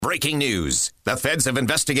Breaking news. The feds have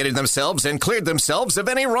investigated themselves and cleared themselves of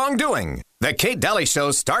any wrongdoing. The Kate Dalley Show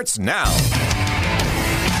starts now.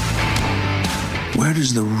 Where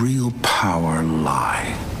does the real power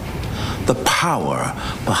lie? The power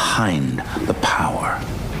behind the power.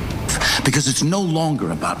 Because it's no longer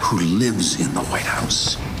about who lives in the White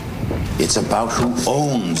House. It's about who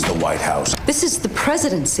owns the White House. This is the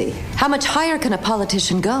presidency. How much higher can a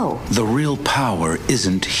politician go? The real power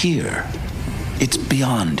isn't here. It's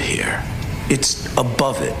beyond here. It's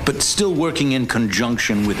above it, but still working in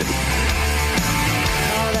conjunction with it.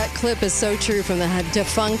 Oh, that clip is so true from the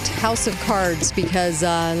defunct House of Cards because,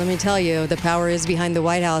 let me tell you, the power is behind the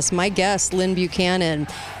White House. My guest, Lyn Buchanan,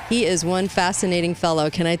 he is one fascinating fellow,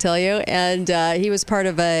 can I tell you? And he was part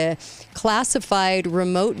of a classified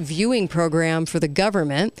remote viewing program for the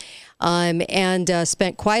government and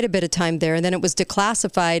spent quite a bit of time there. And then it was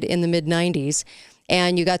declassified in the mid-90s.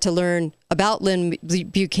 And you got to learn about Lyn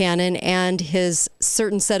Buchanan and his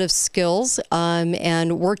certain set of skills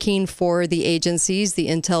and working for the agencies, the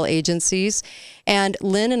intel agencies. And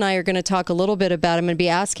Lyn and I are going to talk a little bit about, I'm going to be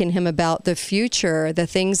asking him about the future, the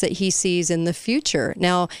things that he sees in the future.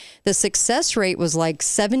 Now, the success rate was like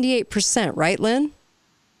 78%, right, Lyn?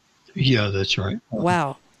 Yeah, that's right.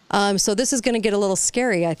 Wow. So this is going to get a little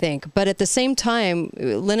scary, I think. But at the same time,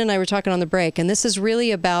 Lyn and I were talking on the break, and this is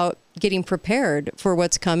really about getting prepared for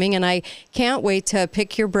what's coming. And I can't wait to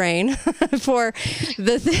pick your brain for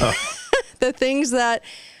the things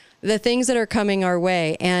that are coming our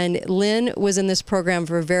way. And Lyn was in this program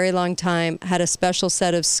for a very long time, had a special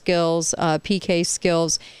set of skills, PK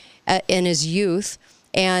skills in his youth.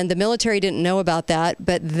 And the military didn't know about that,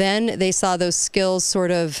 but then they saw those skills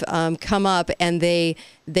sort of come up, and they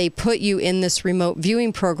put you in this remote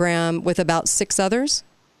viewing program with about 6 others?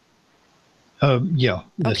 Yeah,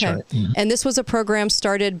 that's okay. right. Mm-hmm. And this was a program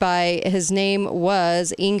started by, his name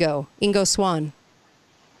was Ingo Swann.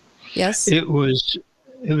 Yes? It was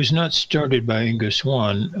not started by Ingo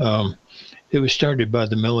Swann. It was started by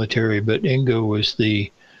the military, but Ingo was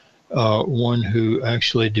the one who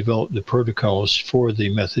actually developed the protocols for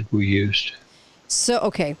the method we used. So,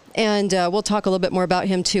 okay. And we'll talk a little bit more about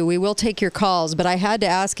him, too. We will take your calls, but I had to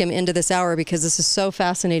ask him into this hour because this is so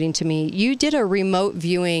fascinating to me. You did a remote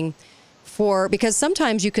viewing because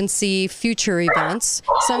sometimes you can see future events.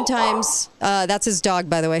 Sometimes, that's his dog,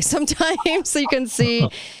 by the way. Sometimes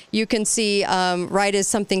you can see right as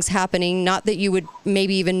something's happening, not that you would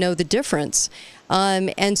maybe even know the difference.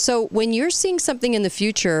 And so when you're seeing something in the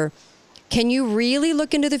future, can you really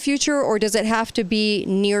look into the future, or does it have to be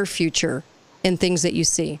near future in things that you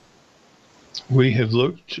see? We have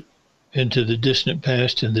looked into the distant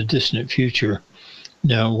past and the distant future.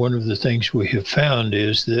 Now, one of the things we have found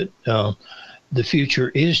is that the future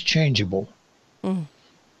is changeable. Mm.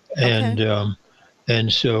 Okay.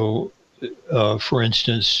 And so, for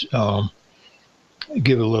instance,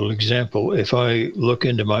 give a little example. If I look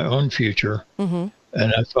into my own future, mm-hmm.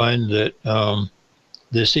 and I find that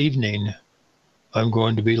this evening I'm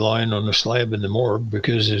going to be lying on a slab in the morgue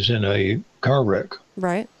because it's in a car wreck.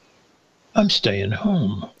 Right. I'm staying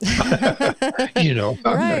home. I'm not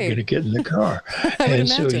going to get in the car. And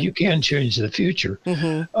so you can change the future.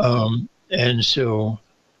 Mm-hmm. And so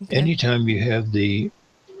anytime you have the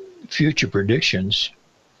future predictions,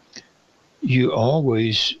 you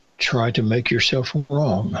always try to make yourself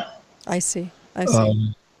wrong. I see.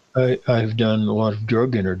 I've done a lot of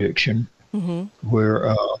drug interdiction, mm-hmm.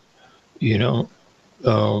 where,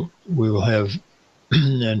 we will have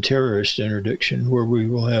and terrorist interdiction, where we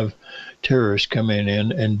will have terrorists coming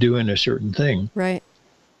in and doing a certain thing. Right.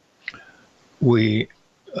 We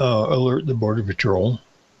alert the Border Patrol.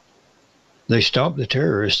 They stop the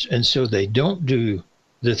terrorists, and so they don't do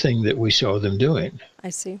the thing that we saw them doing. I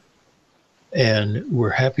see. And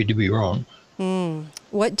we're happy to be wrong. Mm.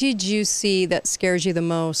 What did you see that scares you the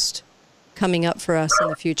most coming up for us in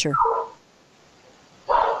the future?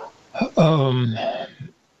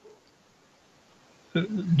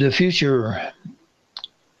 The future,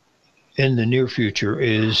 in the near future,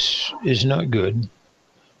 is not good.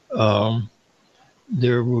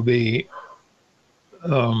 There will be.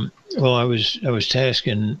 I was tasked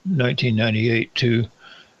in 1998 to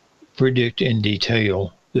predict in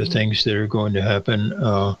detail the mm-hmm. things that are going to happen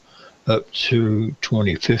up to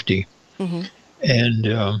 2050, mm-hmm. and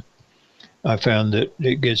I found that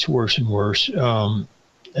it gets worse and worse.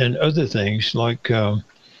 And other things like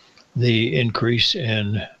the increase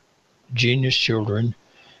in genius children,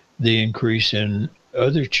 the increase in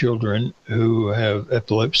other children who have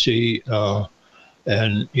epilepsy and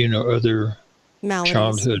other maladies.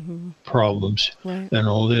 Childhood mm-hmm. problems, right. and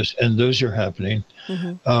all this, and those are happening.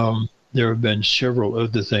 Mm-hmm. there have been several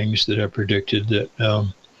other things that I predicted that,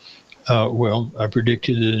 I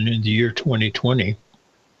predicted that in the year 2020,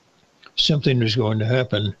 something was going to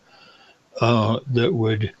happen that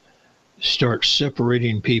would start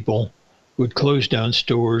separating people, would close down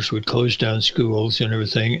stores, would close down schools and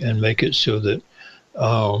everything, and make it so that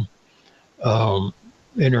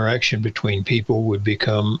interaction between people would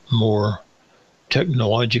become more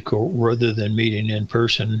technological rather than meeting in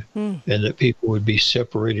person, and that people would be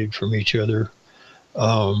separated from each other,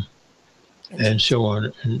 and so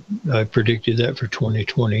on. And I predicted that for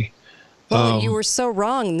 2020. Well, you were so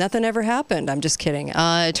wrong. Nothing ever happened. I'm just kidding.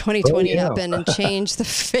 2020 happened and changed the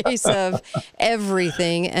face of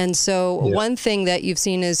everything. And so one thing that you've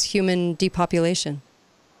seen is human depopulation.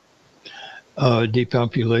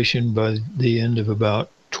 Depopulation by the end of about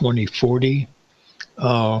 2040.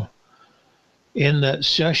 In that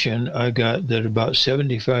session, I got that about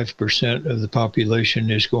 75% of the population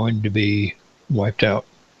is going to be wiped out,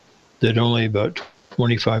 that only about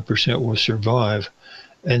 25% will survive.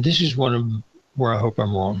 And this is one of where I hope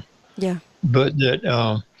I'm wrong. Yeah. But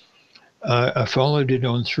that I followed it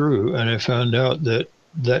on through, and I found out that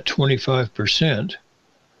 25%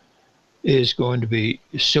 is going to be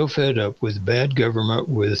so fed up with bad government,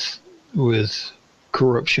 with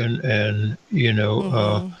corruption and,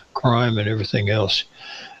 crime and everything else,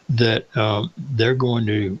 that they're going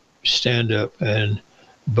to stand up, and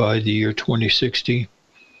by the year 2060,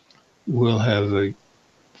 we'll have a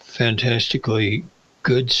fantastically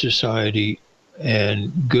good society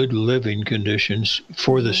and good living conditions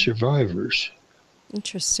for the survivors.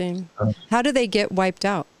 Interesting. How do they get wiped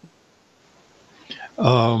out?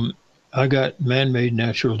 I got man-made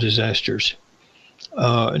natural disasters.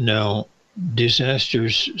 Now,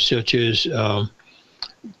 disasters such as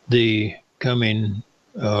the coming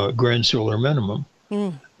grand solar minimum,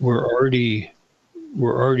 we're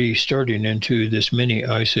already starting into this mini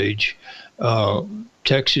ice age.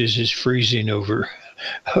 Texas is freezing over.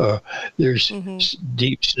 There's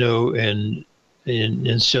deep snow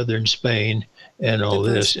in southern Spain and all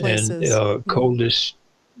Diverse this, places. and coldest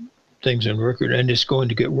things on record, and it's going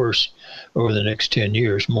to get worse over the next 10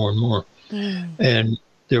 years, more and more. And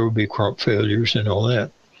there will be crop failures and all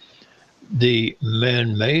that. The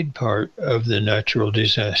man-made part of the natural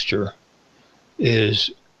disaster is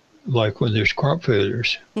like when there's crop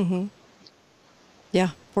failures. Yeah,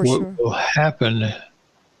 for what sure. will happen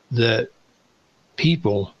that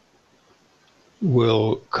people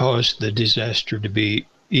will cause the disaster to be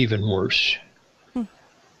even worse.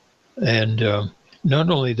 And not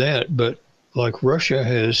only that, but like Russia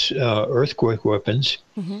has earthquake weapons,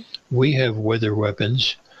 we have weather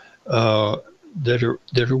weapons that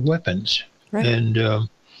are weapons, Right.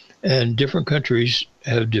 And different countries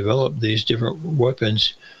have developed these different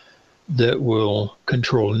weapons that will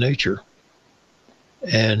control nature.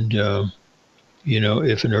 And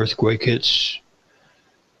if an earthquake hits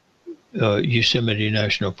Yosemite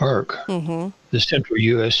National Park, the central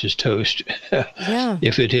U.S. is toast. Yeah.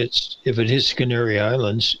 If it hits Canary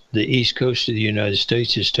Islands, the east coast of the United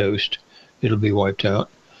States is toast. It'll be wiped out,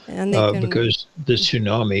 And they can, because the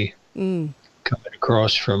tsunami coming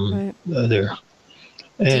across from there.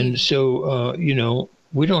 And so,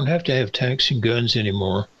 we don't have to have tanks and guns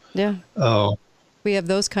anymore. yeah. We have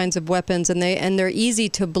those kinds of weapons, and they're easy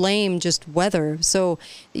to blame just weather. So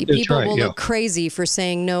people right, will yeah. look crazy for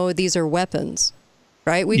saying, no, these are weapons,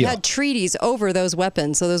 right? We've had treaties over those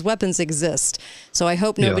weapons, so those weapons exist. So I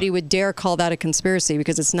hope nobody would dare call that a conspiracy,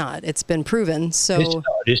 because it's not. It's been proven. So It's not.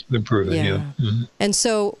 It's been proven, yeah. And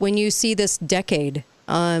so when you see this decade,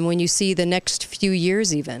 when you see the next few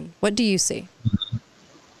years even, what do you see?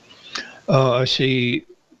 I see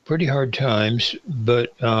pretty hard times,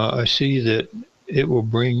 but I see that it will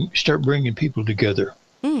start bringing people together.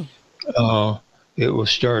 It will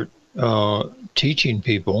start teaching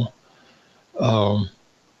people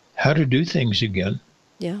how to do things again.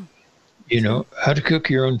 Yeah. How to cook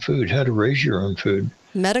your own food, how to raise your own food.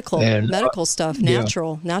 Medical stuff,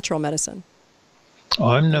 natural medicine.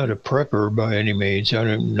 I'm not a prepper by any means.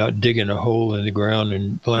 I'm not digging a hole in the ground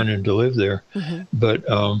and planning to live there. But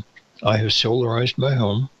I have solarized my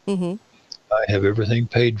home. I have everything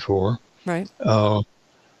paid for. Right.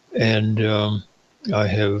 And I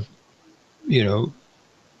have,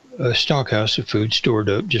 a stockhouse of food stored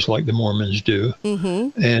up, just like the Mormons do.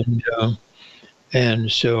 And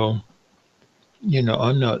so,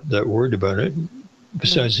 I'm not that worried about it.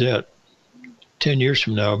 Besides that, 10 years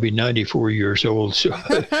from now, I'll be 94 years old. So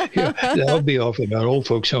I'll be off in an old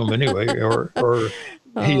folks home anyway, or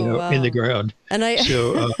wow. in the ground. And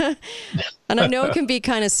So And I know it can be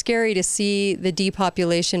kind of scary to see the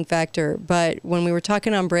depopulation factor, but when we were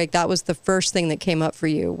talking on break, that was the first thing that came up for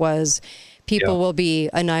you was people will be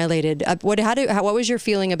annihilated. What was your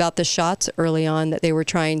feeling about the shots early on that they were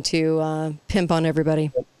trying to pimp on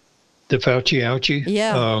everybody? The Fauci ouchie?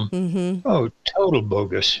 Yeah. Oh, total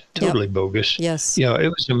bogus. Totally bogus. Yes. Yeah, it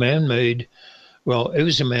was a man-made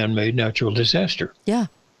natural disaster. Yeah.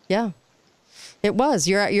 Yeah. It was.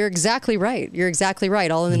 You're exactly right. You're exactly right.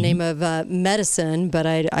 All in the name of medicine, but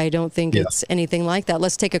I don't think it's anything like that.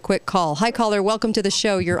 Let's take a quick call. Hi, caller. Welcome to the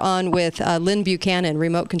show. You're on with Lyn Buchanan,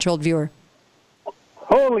 remote-controlled viewer.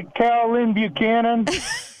 Holy cow, Lyn Buchanan.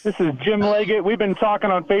 This is Jim Leggett. We've been talking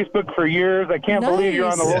on Facebook for years. I can't believe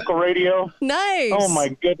you're on the local radio. Nice. Oh, my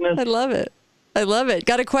goodness. I love it. I love it.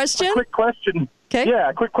 Got a question? A quick question. Okay. Yeah,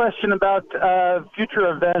 a quick question about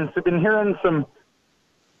future events. I've been hearing some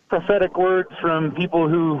prophetic words from people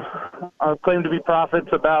who claim to be prophets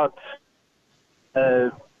about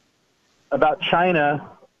China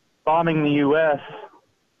bombing the U.S.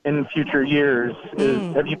 in future years.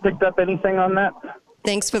 Have you picked up anything on that?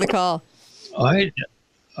 Thanks for the call. I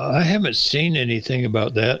haven't seen anything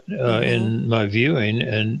about that in my viewing,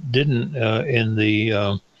 and didn't in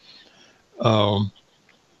the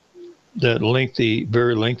that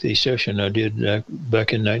very lengthy session I did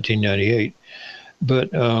back in 1998.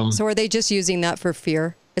 But so are they just using that for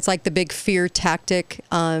fear? It's like the big fear tactic.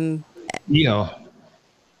 You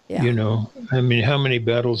know, I mean, how many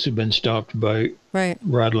battles have been stopped by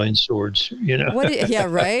rattling swords? You know.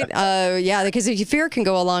 Yeah, because fear can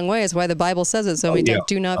go a long way. Is why the Bible says it. So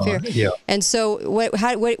do not fear. And so,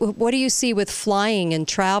 what do you see with flying and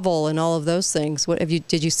travel and all of those things?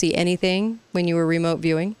 Did you see anything when you were remote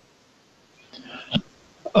viewing?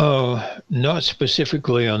 Not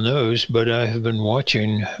specifically on those, but I have been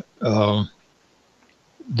watching the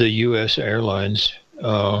U.S. airlines.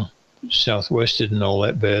 Southwest isn't all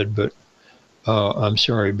that bad, but I'm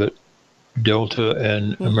sorry, but Delta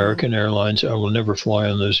and American Airlines, I will never fly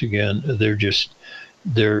on those again. They're just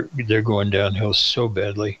they're going downhill so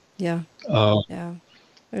badly. Yeah.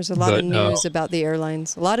 There's a lot of news about the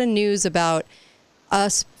airlines. A lot of news about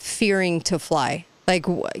us fearing to fly, like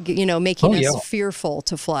making us fearful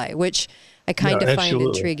to fly, which I kind of find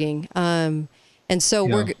intriguing. And so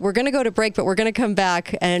we're going to go to break, but we're going to come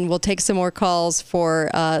back and we'll take some more calls for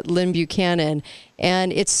Lyn Buchanan.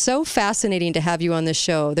 And it's so fascinating to have you on the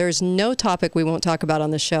show. There's no topic we won't talk about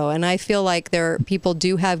on the show. And I feel like people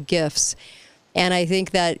do have gifts. And I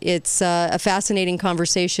think that it's a fascinating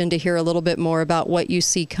conversation to hear a little bit more about what you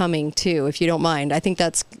see coming too, if you don't mind. I think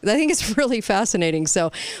it's really fascinating.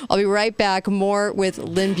 So I'll be right back. More with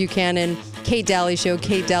Lyn Buchanan, Kate Dalley Show,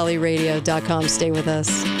 KateDalleyRadio.com. Stay with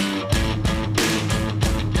us.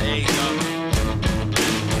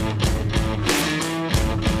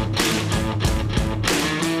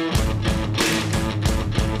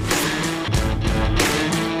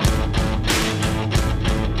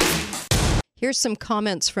 Here's some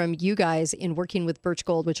comments from you guys in working with Birch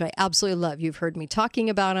Gold, which I absolutely love. You've heard me talking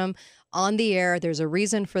about them on the air. There's a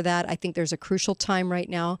reason for that. I think there's a crucial time right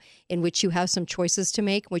now in which you have some choices to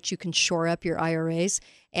make, which you can shore up your IRAs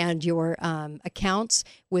and your accounts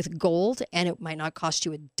with gold, and it might not cost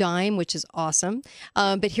you a dime, which is awesome.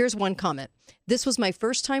 But here's one comment. This was my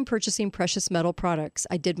first time purchasing precious metal products.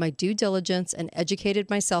 I did my due diligence and educated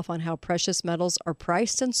myself on how precious metals are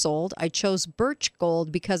priced and sold. I chose Birch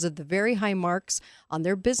Gold because of the very high marks on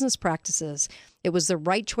their business practices. It was the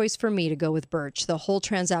right choice for me to go with Birch. The whole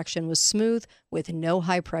transaction was smooth with no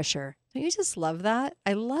high pressure. Don't you just love that?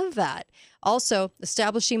 I love that. Also,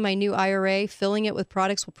 establishing my new IRA, filling it with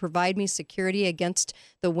products will provide me security against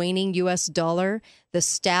the waning U.S. dollar. The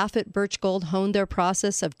staff at Birch Gold honed their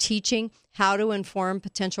process of teaching how to inform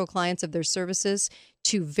potential clients of their services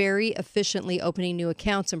to very efficiently opening new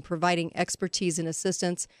accounts and providing expertise and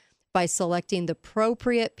assistance by selecting the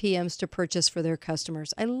appropriate PMs to purchase for their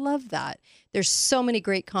customers. I love that. There's so many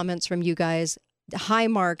great comments from you guys. High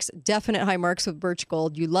marks, definite high marks with Birch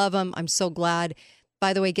Gold. You love them. I'm so glad.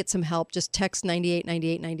 By the way, get some help. Just text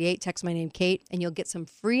 989898. Text my name, Kate, and you'll get some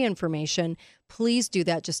free information. Please do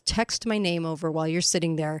that. Just text my name over while you're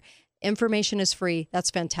sitting there. Information is free. That's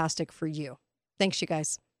fantastic for you. Thanks, you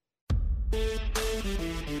guys.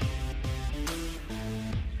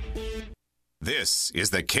 This is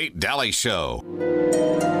the Kate Dalley Show.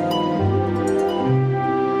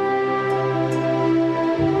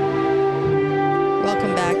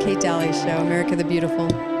 Welcome back, Kate Dalley Show, America the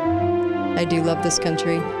Beautiful. I do love this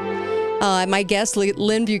country. My guest,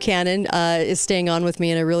 Lyn Buchanan, is staying on with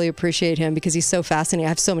me, and I really appreciate him because he's so fascinating. I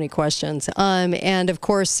have so many questions. And of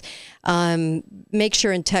course, make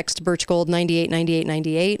sure and text Birch Gold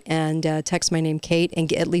 989898 and text my name Kate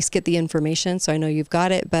and at least get the information so I know you've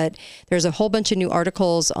got it. But there's a whole bunch of new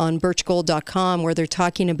articles on birchgold.com where they're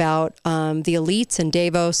talking about the elites and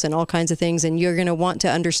Davos and all kinds of things, and you're going to want to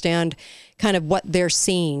understand kind of what they're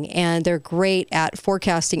seeing, and they're great at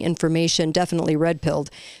forecasting information, definitely red-pilled.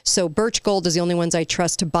 So Birch Gold is the only ones I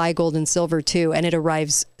trust to buy gold and silver too, and it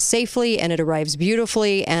arrives safely and it arrives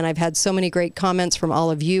beautifully, and I've had so many great comments from all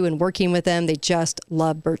of you and working with them. They just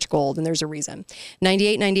love Birch Gold, and there's a reason.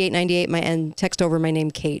 989898 and text over my name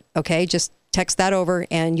Kate, okay? Just text that over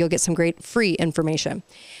and you'll get some great free information.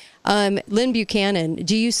 Lyn Buchanan,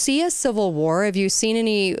 do you see a civil war? Have you seen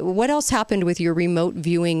any? What else happened with your remote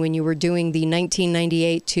viewing when you were doing the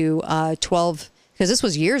 1998 to 12? Because this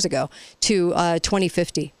was years ago to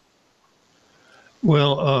 2050.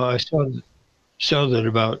 Well, I saw that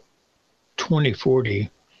about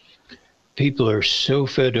 2040, people are so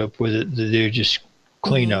fed up with it that they just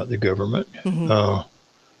clean out the government.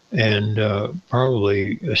 And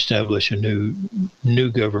probably establish a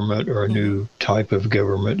new government or a new type of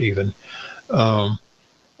government even. And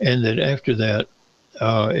that after that,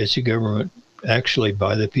 it's a government actually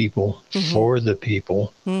by the people, for the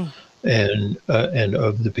people, and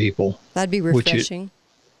of the people. That'd be refreshing.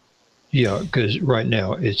 Because right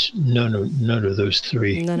now it's none of those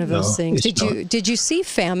three. None of those things. Did you see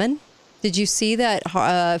famine? Did you see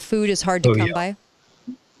that food is hard to come by?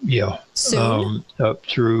 Yeah. Soon? Up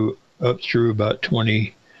through about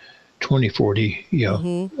 2040.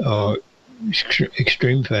 Yeah.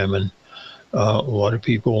 Extreme famine. A lot of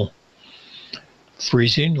people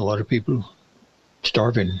freezing. A lot of people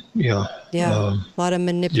starving. Yeah. Yeah. A lot of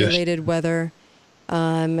manipulated weather.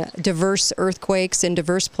 Diverse earthquakes in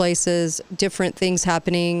diverse places. Different things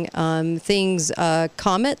happening. Comets.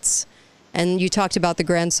 And you talked about the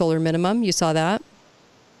grand solar minimum. You saw that?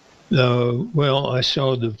 Well, I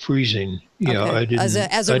saw the freezing. Yeah, okay. I didn't.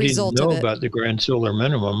 As a result know of it. About the grand solar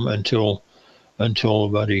minimum until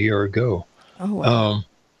about a year ago. Oh wow.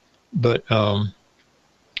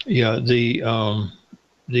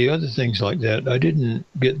 The other things like that, I didn't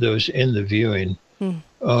get those in the viewing. Now,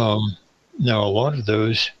 a lot of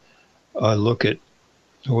those, I look at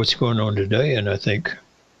what's going on today, and I think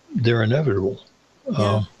they're inevitable.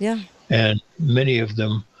 And many of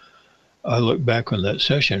them, I look back on that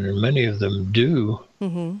session, and many of them do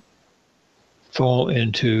fall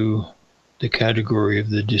into the category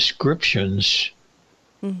of the descriptions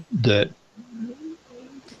that,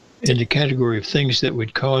 in the category of things that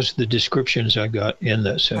would cause the descriptions I got in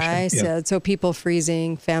that session. I said, so people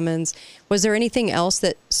freezing, famines. Was there anything else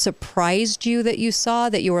that surprised you that you saw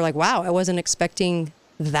that you were like, wow, I wasn't expecting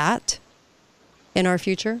that in our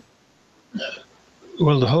future?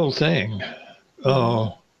 Well, the whole thing.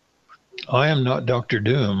 I am not Dr.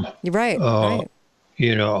 Doom. You're right. Right.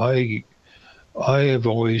 You know, I have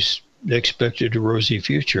always expected a rosy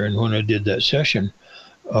future, and when I did that session,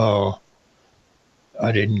 I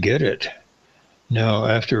didn't get it. Now,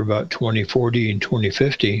 after about 2040 and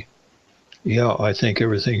 2050, I think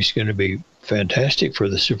everything's going to be fantastic for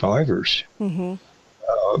the survivors.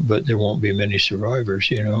 But there won't be many survivors,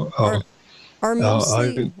 you know. Are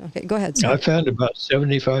mostly, okay, go ahead. Sorry. I found about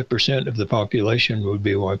 75% of the population would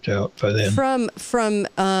be wiped out by then. From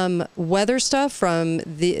weather stuff, from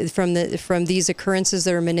these occurrences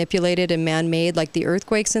that are manipulated and man-made, like the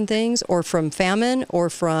earthquakes and things, or from famine,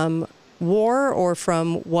 or from war, or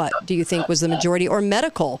from what do you think was the majority, or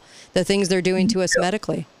medical, the things they're doing to us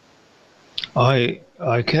medically? I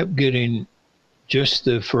kept getting just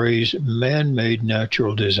the phrase man-made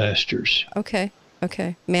natural disasters. Okay.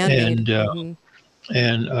 Man-made.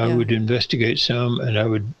 And I would investigate some, and I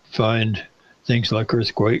would find things like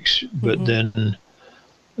earthquakes, but then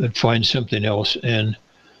I'd find something else. And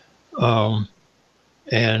I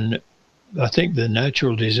think the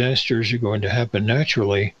natural disasters are going to happen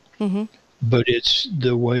naturally, but it's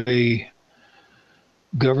the way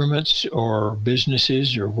governments or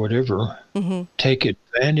businesses or whatever take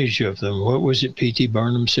advantage of them. What was it P.T.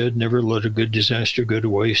 Barnum said? Never let a good disaster go to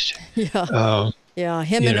waste. Yeah,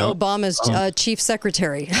 him and Obama's chief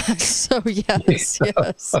secretary. So yes.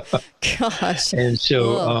 Gosh. And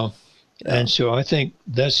so, and so I think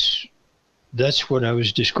that's what I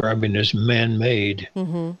was describing as man-made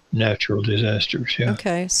natural disasters. Yeah.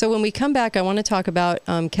 Okay. So when we come back, I want to talk about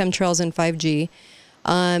chemtrails and 5G.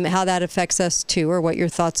 How that affects us too, or what your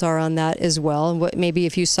thoughts are on that as well, and what maybe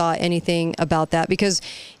if you saw anything about that. Because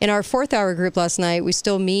in our 4th hour group last night, we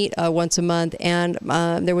still meet once a month, and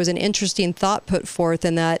there was an interesting thought put forth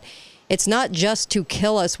in that it's not just to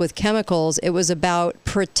kill us with chemicals. It was about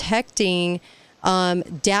protecting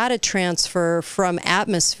data transfer from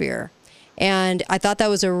atmosphere. And I thought that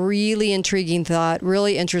was a really intriguing thought,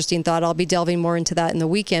 really interesting thought. I'll be delving more into that in the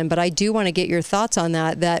weekend, but I do want to get your thoughts on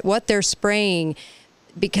that what they're spraying,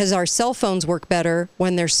 because our cell phones work better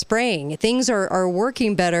when they're spraying. Things are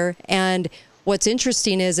working better. And what's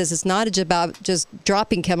interesting is it's not about just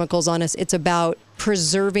dropping chemicals on us. It's about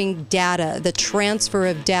preserving data, the transfer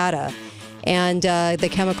of data, and the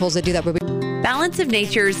chemicals that do that. Balance of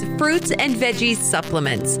Nature's fruits and veggies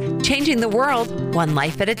supplements, changing the world one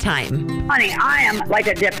life at a time. Honey, I am like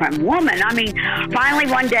a different woman. I mean, finally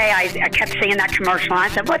one day I kept seeing that commercial and I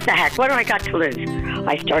said, what the heck? What do I got to lose?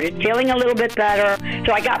 I started feeling a little bit better.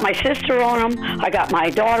 So I got my sister on them. I got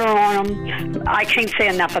my daughter on them. I can't say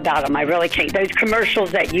enough about them. I really can't. Those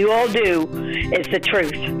commercials that you all do is the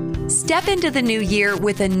truth. Step into the new year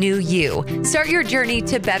with a new you. Start your journey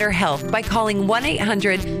to better health by calling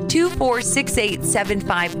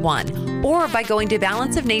 1-800-246-8751 or by going to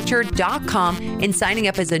balanceofnature.com and signing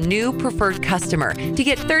up as a new preferred customer to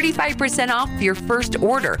get 35% off your first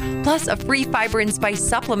order, plus a free fiber and spice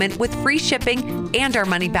supplement with free shipping and our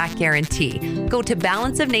money-back guarantee. Go to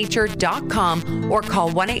balanceofnature.com or call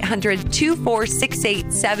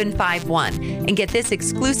 1-800-246-8751 and get this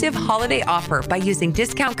exclusive holiday offer by using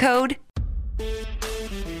discount code.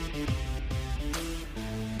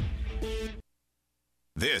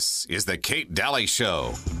 This is the Kate Dalley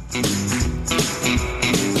Show.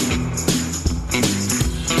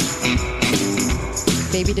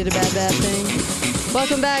 Baby did a bad thing.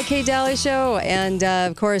 Welcome back, Kate Dalley Show. And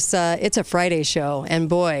of course, it's a Friday show. And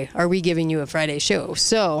boy, are we giving you a Friday show.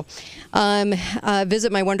 So visit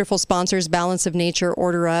my wonderful sponsors, Balance of Nature,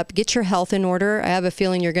 order up. Get your health in order. I have a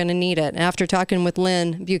feeling you're going to need it. And after talking with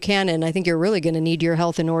Lyn Buchanan, I think you're really going to need your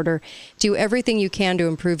health in order. Do everything you can to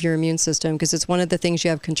improve your immune system, because it's one of the things you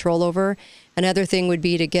have control over. Another thing would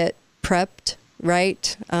be to get prepped,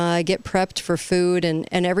 right? Get prepped for food and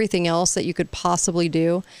everything else that you could possibly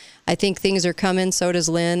do. I think things are coming. So does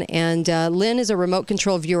Lyn. And Lyn is a remote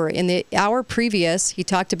control viewer. In the hour previous, he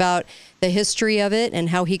talked about the history of it and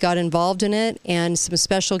how he got involved in it and some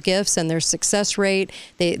special gifts and their success rate.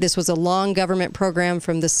 This was a long government program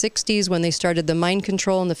from the 60s when they started the mind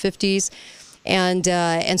control in the 50s.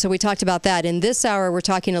 And so we talked about that. In this hour, we're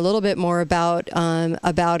talking a little bit more about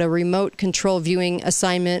a remote control viewing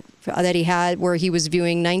assignment that he had where he was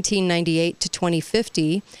viewing 1998 to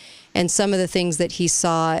 2050. And some of the things that he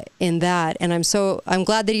saw in that. And I'm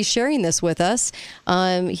glad that he's sharing this with us.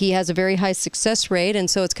 He has a very high success rate, and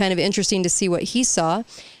so it's kind of interesting to see what he saw.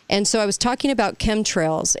 And so I was talking about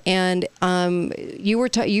chemtrails, and you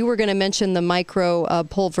were going to mention the micro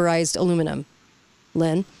pulverized aluminum,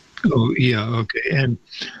 Lyn. Oh yeah, okay. And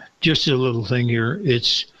just a little thing here.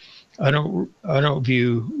 I don't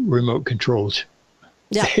view remote controls.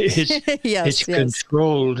 Yeah. It's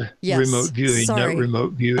controlled remote viewing, Sorry. not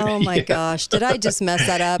remote viewing. Oh my gosh. Did I just mess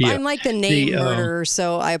that up? Yeah. I'm like the name murderer,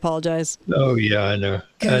 so I apologize. Oh yeah, I know.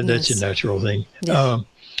 That's a natural thing. Yeah.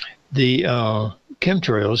 The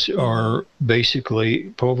chemtrails are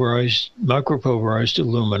basically micropulverized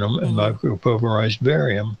aluminum and micropulverized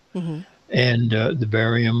barium. Mm-hmm. And the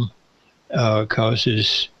barium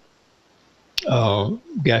causes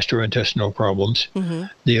gastrointestinal problems. Mm-hmm.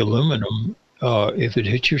 The aluminum, if it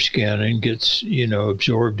hits your skin and gets,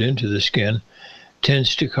 absorbed into the skin,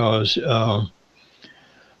 tends to cause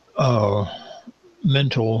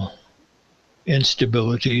mental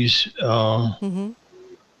instabilities,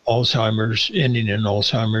 Alzheimer's, ending in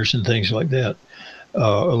Alzheimer's and things like that.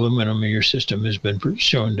 Aluminum in your system has been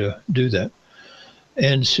shown to do that.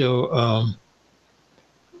 And so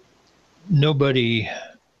nobody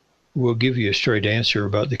will give you a straight answer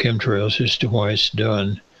about the chemtrails as to why it's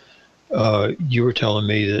done. You were telling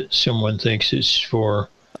me that someone thinks it's for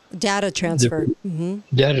data transfer.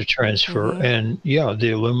 Data transfer. Mm-hmm. And yeah,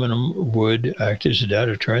 the aluminum would act as a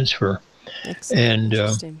data transfer. And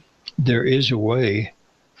there is a way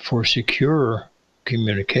for secure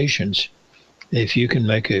communications. If you can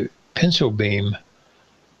make a pencil beam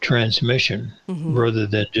transmission rather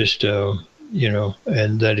than just, and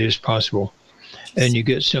that is possible. And you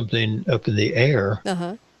get something up in the air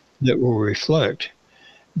that will reflect,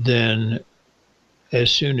 then as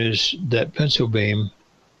soon as that pencil beam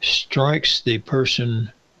strikes the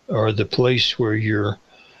person or the place where you're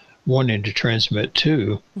wanting to transmit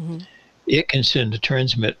to, it can send a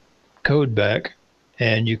transmit code back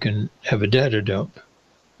and you can have a data dump.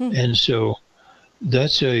 And so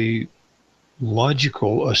that's a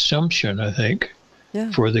logical assumption, I think,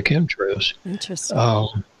 for the chemtrails. Interesting.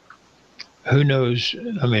 Who knows?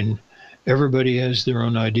 I mean, everybody has their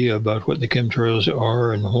own idea about what the chemtrails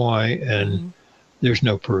are and why, and there's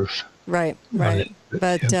no proof. Right.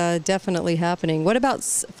 But definitely happening. What about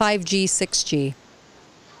 5G, 6G?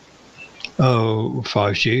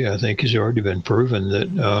 5G, I think, has already been proven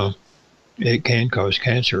that it can cause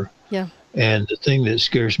cancer. Yeah. And the thing that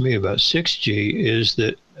scares me about 6G is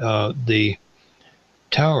that the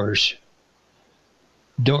towers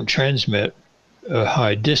don't transmit a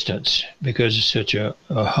high distance because it's such a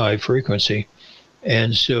high frequency.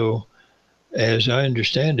 And so, as I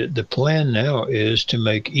understand it, the plan now is to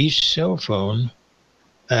make each cell phone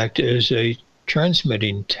act as a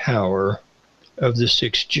transmitting tower of the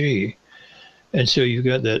 6G. And so you've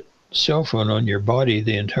got that cell phone on your body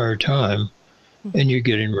the entire time, and you're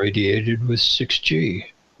getting radiated with 6G.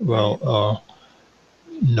 Well,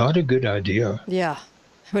 not a good idea. Yeah,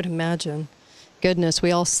 I would imagine. Goodness,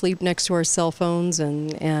 we all sleep next to our cell phones,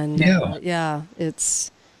 and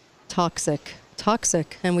it's toxic,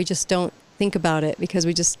 and we just don't think about it because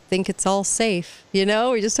we just think it's all safe. We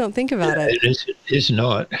just don't think about it. It's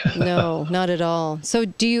not. No, not at all. So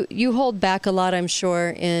do you hold back a lot, I'm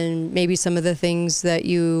sure, in maybe some of the things that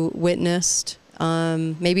you witnessed?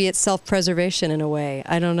 Maybe it's self-preservation in a way.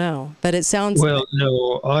 I don't know, but it sounds. Well,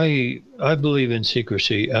 no, I believe in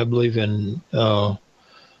secrecy. I believe in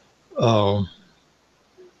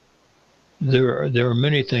there are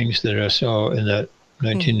many things that I saw in that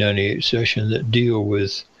 1998 session that deal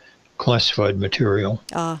with classified material.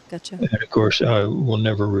 Gotcha. And of course, I will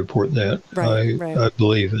never report that. Right. I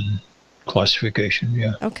believe in classification.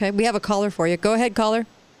 Yeah. Okay, we have a caller for you. Go ahead, caller.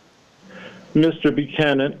 Mr.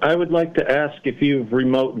 Buchanan, I would like to ask if you've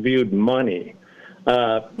remote viewed money,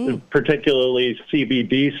 particularly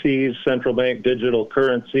CBDCs, central bank digital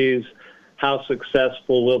currencies. How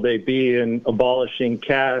successful will they be in abolishing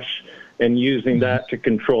cash and using that to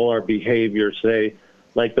control our behavior, say,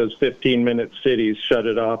 like those 15-minute cities, shut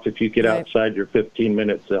it off if you get outside your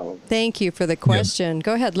 15-minute zone? Thank you for the question.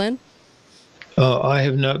 Go ahead, Lyn. I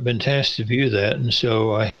have not been tasked to view that, and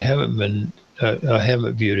so I haven't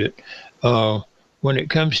viewed it. When it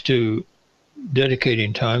comes to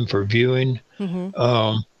dedicating time for viewing,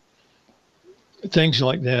 things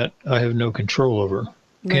like that, I have no control over.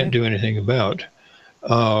 Can't do anything about.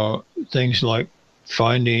 Things like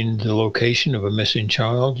finding the location of a missing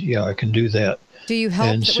child, yeah, I can do that. Do you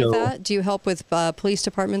help with that? Do you help with police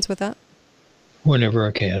departments with that? Whenever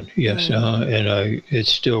I can, yes. And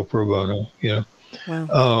it's still pro bono,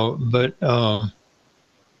 Wow.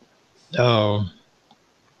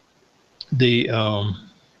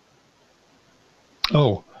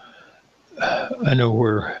 I know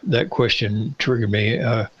where that question triggered me.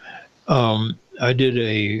 I did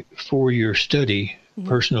a 4-year study,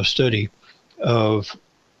 personal study, of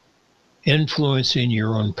influencing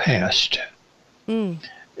your own past. And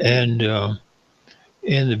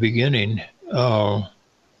in the beginning, I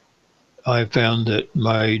found that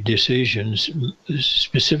my decisions,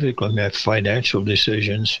 specifically my financial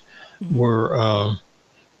decisions, were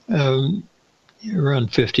around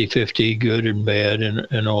 50-50, good and bad,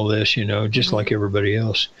 and all this, just like everybody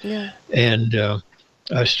else. Yeah. And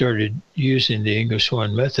I started using the English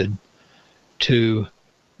Swan method to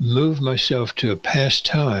move myself to a past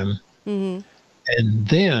time, and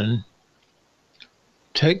then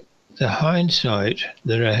take the hindsight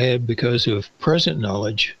that I had because of present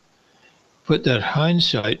knowledge, put that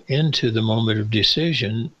hindsight into the moment of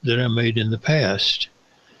decision that I made in the past.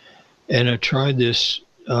 And I tried this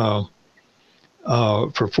for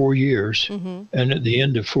 4 years. And at the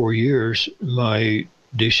end of 4 years, my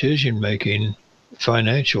decision making,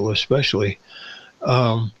 financial especially,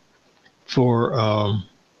 I've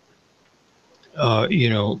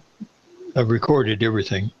recorded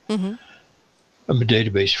everything. I'm a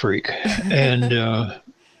database freak. And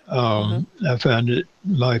I found that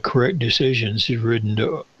my correct decisions have risen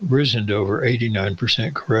to over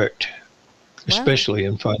 89% correct, especially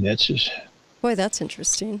in finances. Boy, that's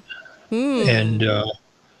interesting. And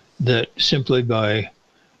that simply by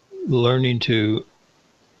learning to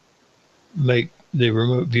make the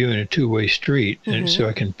remote viewing a two-way street, and so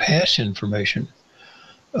I can pass information,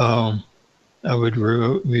 I would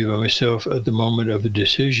view myself at the moment of a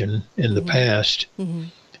decision in the past,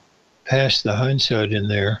 pass the hindsight in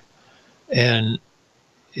there, and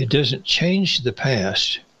it doesn't change the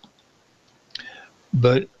past.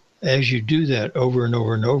 But as you do that over and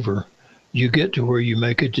over and over, you get to where you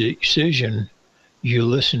make a decision, you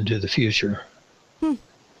listen to the future.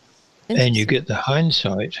 And you get the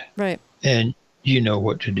hindsight. Right. And you know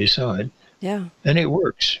what to decide. Yeah. And it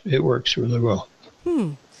works. It works really well.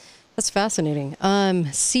 That's fascinating. What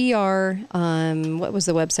was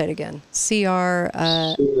the website again?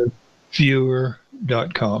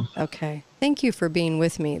 Viewer.com. Okay. Thank you for being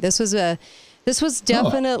with me. This was This was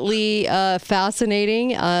definitely fascinating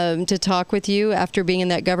to talk with you after being in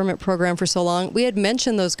that government program for so long. We had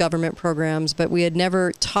mentioned those government programs, but we had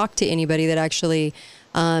never talked to anybody that actually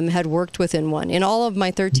had worked within one in all of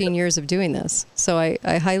my 13 years of doing this. So I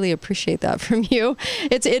highly appreciate that from you.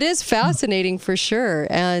 It is fascinating for sure.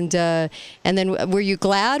 And then were you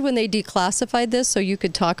glad when they declassified this so you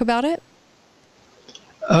could talk about it?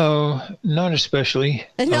 Oh, not especially.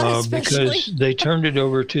 Because they turned it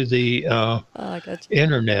over to the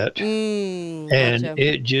internet, and gotcha.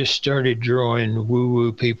 It just started drawing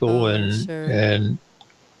woo-woo people, and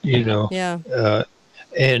you know,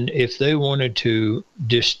 and if they wanted to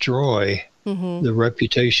destroy the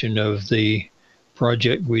reputation of the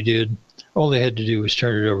project we did, all they had to do was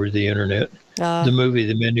turn it over to the internet. The movie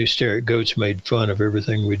The Men Who Stare at Goats made fun of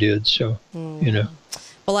everything we did, so you know.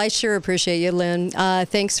 Well, I sure appreciate you, Lyn.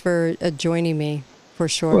 Thanks for joining me, for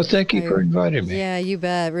sure. Well, thank you for inviting me. Yeah, you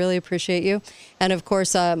bet. Really appreciate you. And, of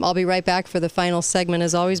course, I'll be right back for the final segment.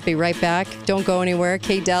 As always, be right back. Don't go anywhere.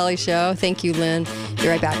 Kate Dalley Show. Thank you, Lyn. Be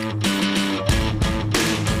right back.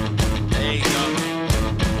 There you go.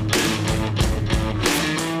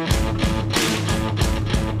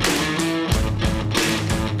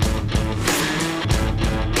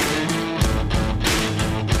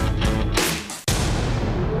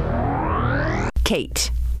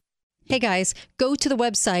 Kate. Hey guys, go to the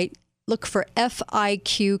website. Look for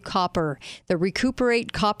FIQ Copper. The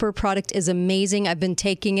Recuperate Copper product is amazing. I've been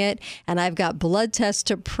taking it, and I've got blood tests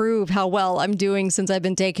to prove how well I'm doing since I've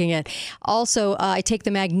been taking it. Also, I take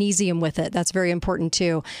the magnesium with it. That's very important,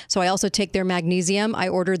 too. So I also take their magnesium. I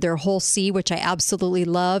ordered their Whole C, which I absolutely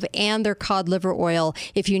love, and their cod liver oil.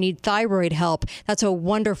 If you need thyroid help, that's a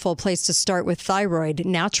wonderful place to start with thyroid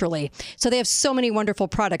naturally. So they have so many wonderful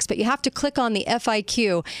products, but you have to click on the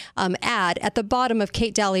FIQ ad at the bottom of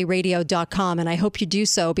KateDalleyRadio.com, and I hope you do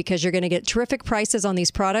so because you're going to get terrific prices on these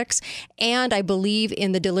products, and I believe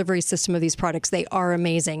in the delivery system of these products. They are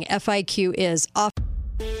amazing. FIQ is off.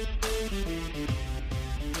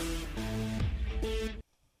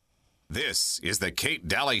 This is the Kate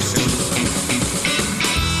Dalley Show.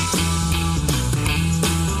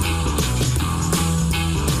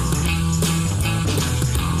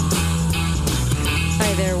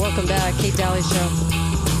 Hi there. Welcome back. Kate Dalley Show.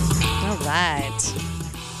 All right.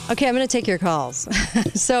 Okay, I'm going to take your calls.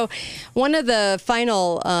 So one of the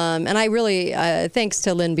final, and I really, thanks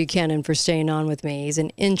to Lyn Buchanan for staying on with me. He's an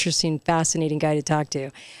interesting, fascinating guy to talk to.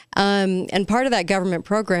 And part of that government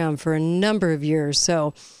program for a number of years.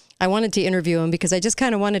 So I wanted to interview him because I just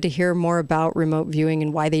kind of wanted to hear more about remote viewing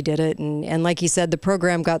and why they did it. And like he said, the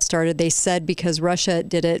program got started, they said, because Russia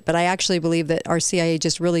did it. But I actually believe that our CIA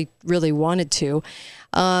just really, really wanted to.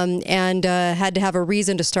 And had to have a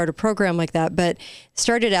reason to start a program like that. But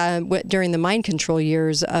started during the mind control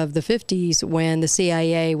years of the 50s when the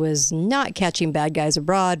CIA was not catching bad guys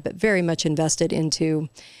abroad, but very much invested into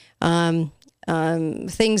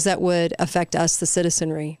things that would affect us, the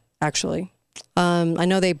citizenry, actually. I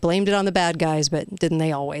know they blamed it on the bad guys, but didn't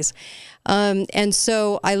they always? And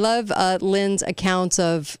so I love Lyn's accounts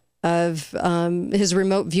of his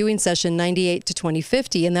remote viewing session 98 to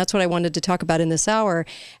 2050, and that's what I wanted to talk about in this hour.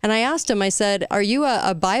 And I asked him, I said, are you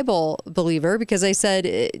a Bible believer? Because I said,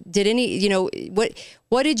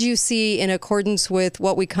 what did you see in accordance with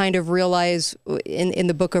what we kind of realize in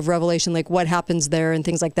the book of Revelation, like what happens there and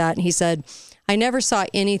things like that? And he said, I never saw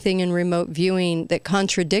anything in remote viewing that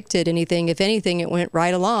contradicted anything. If anything, it went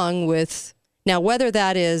right along with, now whether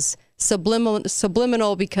that is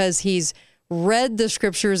subliminal because he's read the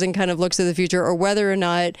scriptures and kind of looks at the future, or whether or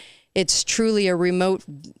not it's truly a remote,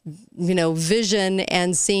 vision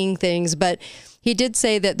and seeing things. But he did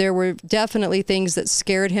say that there were definitely things that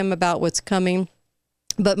scared him about what's coming,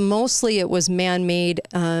 but mostly it was man-made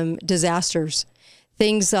disasters,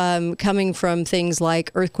 things coming from things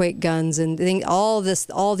like earthquake guns and all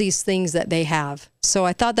these things that they have. So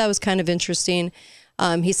I thought that was kind of interesting.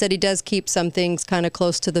 He said he does keep some things kind of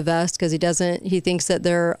close to the vest because he thinks that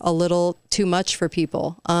they're a little too much for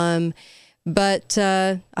people. But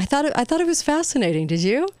I thought it was fascinating. Did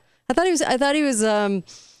you? I thought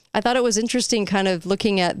it was interesting kind of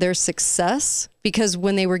looking at their success, because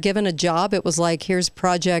when they were given a job, it was like, here's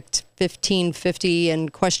project 1550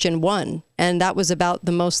 and question 1. And that was about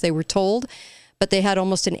the most they were told, but they had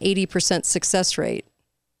almost an 80% success rate.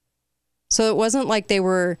 So it wasn't like they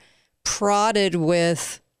were prodded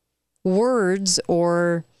with words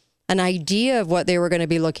or an idea of what they were going to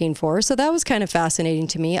be looking for. So that was kind of fascinating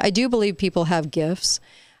to me. I do believe people have gifts.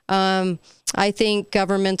 I think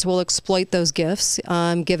governments will exploit those gifts,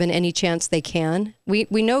 given any chance they can. We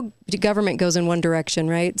know the government goes in one direction,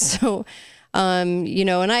 right? So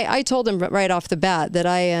And I told him right off the bat that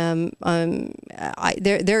I am,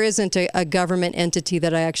 there isn't a government entity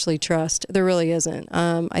that I actually trust. There really isn't.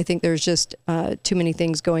 I think there's just too many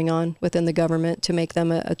things going on within the government to make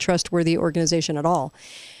them a trustworthy organization at all.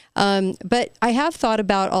 But I have thought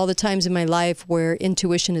about all the times in my life where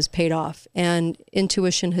intuition has paid off, and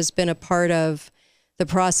intuition has been a part of the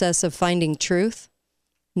process of finding truth,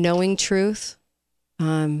 knowing truth,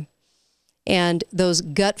 and those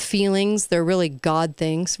gut feelings, they're really God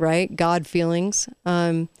things, right? God feelings.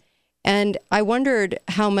 And I wondered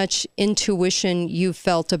how much intuition you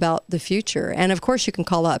felt about the future. And of course, you can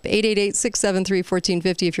call up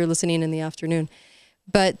 888-673-1450 if you're listening in the afternoon.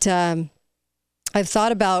 But I've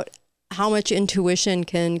thought about how much intuition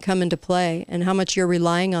can come into play and how much you're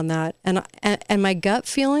relying on that. And my gut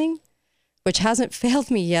feeling, which hasn't failed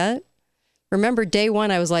me yet. Remember, day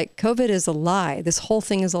one, I was like, COVID is a lie. This whole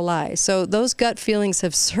thing is a lie. So those gut feelings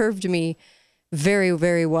have served me very,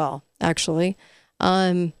 very well, actually.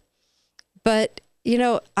 But,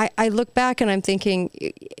 I look back and I'm thinking,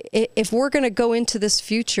 if we're going to go into this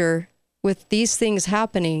future with these things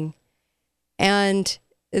happening, and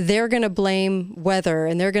they're going to blame weather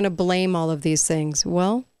and they're going to blame all of these things,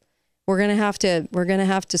 well, we're going to have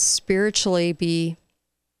to spiritually be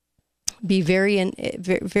very,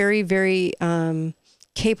 very, very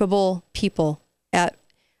capable people at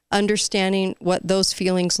understanding what those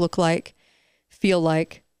feelings feel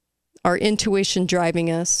like, our intuition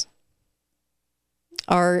driving us,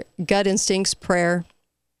 our gut instincts, prayer,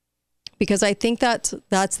 because I think that's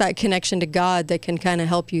that connection to God that can kind of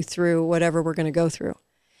help you through whatever we're going to go through.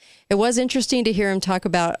 It was interesting to hear him talk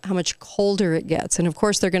about how much colder it gets. And of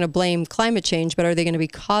course, they're going to blame climate change, but are they going to be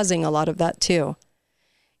causing a lot of that too?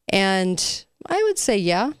 And I would say,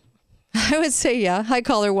 yeah. Hi,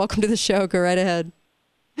 caller. Welcome to the show. Go right ahead.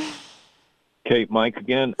 Kate, Mike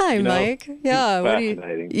again. Hi, Mike. Yeah.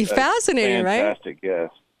 Fascinating. Fascinating, right? Fantastic, yes.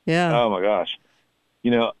 Yeah. Oh, my gosh.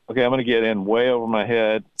 Okay, I'm going to get in way over my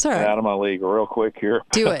head and out of my league real quick here.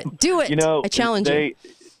 Do it. I challenge you.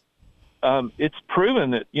 It's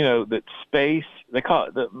proven that, that space, they call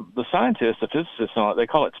it, the scientists, the physicists, they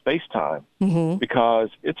call it space-time, because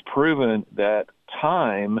it's proven that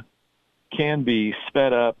time can be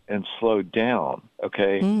sped up and slowed down,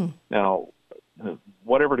 okay? Now,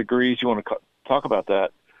 whatever degrees you want to talk about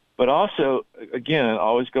that, but also, again,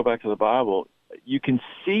 always go back to the Bible, you can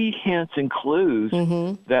see hints and clues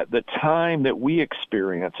that the time that we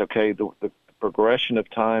experience, okay, the progression of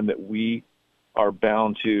time that we are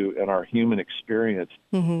bound to in our human experience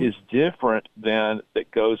is different than that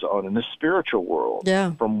goes on in the spiritual world.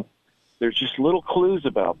 Yeah. There's just little clues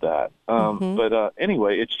about that. But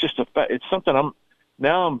anyway, it's just it's something I've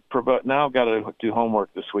got to do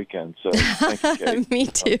homework this weekend. So thank you, Kate. Me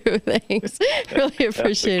too. Thanks. Really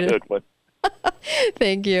appreciate That's a good one.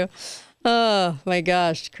 Thank you. Oh my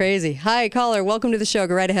gosh. Crazy. Hi, caller. Welcome to the show.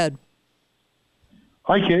 Go right ahead.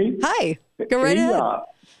 Hi, Kate. Hi. Go right ahead.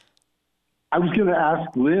 I was going to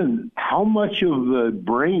ask Lynn, how much of the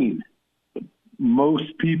brain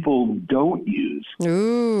most people don't use?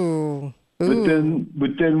 Ooh. But then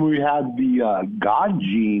we had the God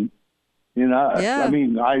gene. I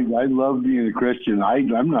mean, I love being a Christian.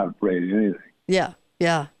 I'm not afraid of anything. Yeah.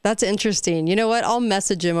 That's interesting. You know what? I'll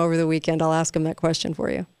message him over the weekend. I'll ask him that question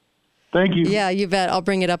for you. Thank you. Yeah, you bet. I'll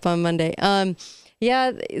bring it up on Monday.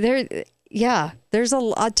 There's a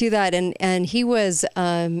lot to that. And he was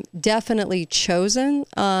definitely chosen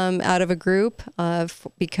out of a group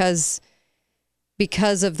because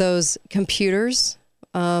of those computers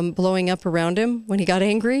blowing up around him when he got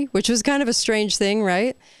angry, which was kind of a strange thing,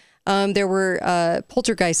 right? There were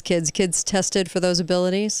poltergeist kids tested for those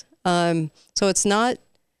abilities. So it's not,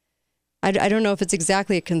 I don't know if it's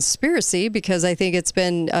exactly a conspiracy, because I think it's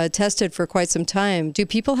been tested for quite some time. Do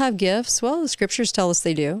people have gifts? Well, the scriptures tell us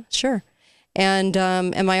they do. Sure. And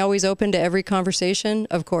am I always open to every conversation?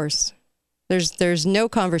 Of course. There's no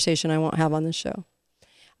conversation I won't have on this show.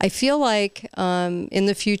 I feel like in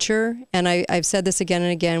the future, and I've said this again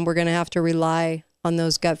and again, we're going to have to rely on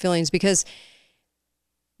those gut feelings, because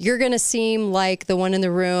you're going to seem like the one in the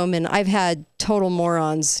room. And I've had total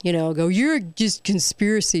morons, go, you're just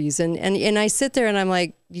conspiracies. And I sit there and I'm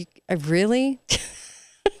like, really?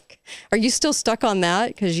 Are you still stuck on that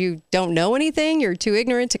because you don't know anything? You're too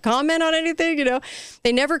ignorant to comment on anything?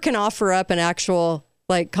 They never can offer up an actual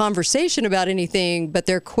conversation about anything, but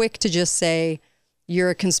they're quick to just say, you're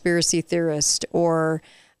a conspiracy theorist, or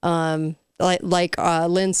like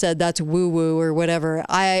Lynn said, that's woo-woo or whatever.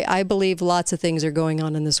 I believe lots of things are going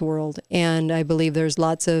on in this world, and I believe there's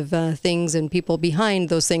lots of things and people behind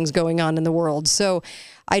those things going on in the world. So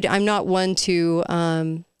I'm not one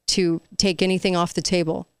to to take anything off the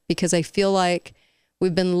table because I feel like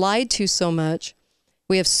we've been lied to so much.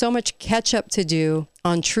 We have so much catch up to do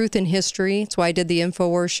on truth and history. That's why I did the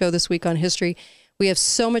InfoWars show this week on history. We have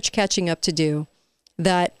so much catching up to do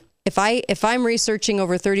that if I'm researching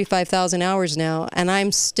over 35,000 hours now and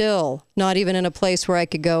I'm still not even in a place where I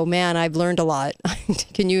could go, man, I've learned a lot.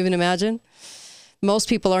 Can you even imagine? Most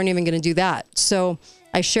people aren't even going to do that. So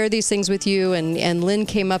I share these things with you, and Lyn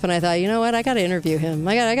came up and I thought, you know what? I got to interview him.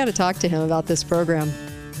 I got to talk to him about this program,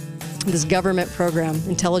 this government program,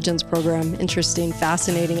 intelligence program. Interesting,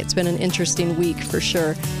 fascinating. It's been an interesting week for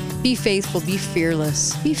sure. Be faithful, be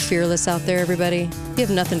fearless. Be fearless out there, everybody. You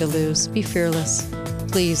have nothing to lose. Be fearless.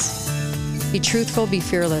 Please. Be truthful, be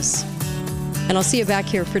fearless. And I'll see you back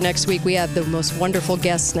here for next week. We have the most wonderful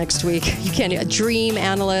guests next week. You can't, a dream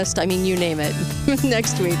analyst, I mean, you name it.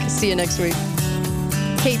 Next week. See you next week.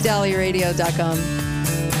 KateDalleyRadio.com.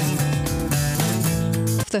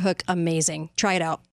 Off the Hook, amazing. Try it out.